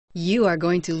You are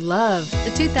going to love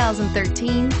the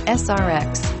 2013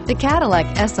 SRX. The Cadillac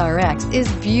SRX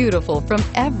is beautiful from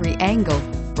every angle.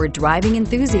 For driving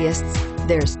enthusiasts,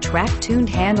 there's track-tuned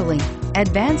handling,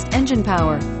 advanced engine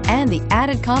power, and the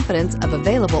added confidence of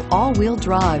available all-wheel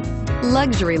drive.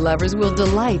 Luxury lovers will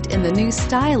delight in the new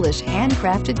stylish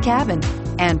handcrafted cabin.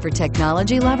 And for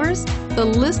technology lovers, the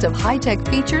list of high-tech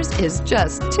features is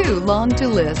just too long to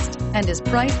list and is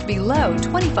priced below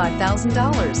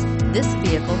 $25,000. This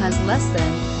vehicle has less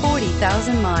than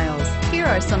 40,000 miles. Here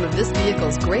are some of this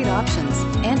vehicle's great options: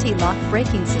 anti-lock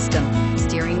braking system,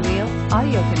 steering wheel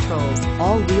audio controls,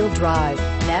 all-wheel drive,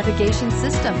 navigation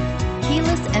system,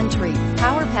 keyless entry,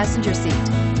 power passenger seat,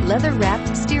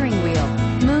 leather-wrapped steering wheel,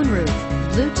 moonroof,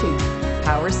 Bluetooth,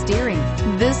 power steering.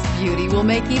 This beauty will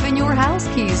make even your house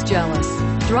keys jealous.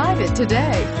 Drive it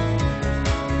today.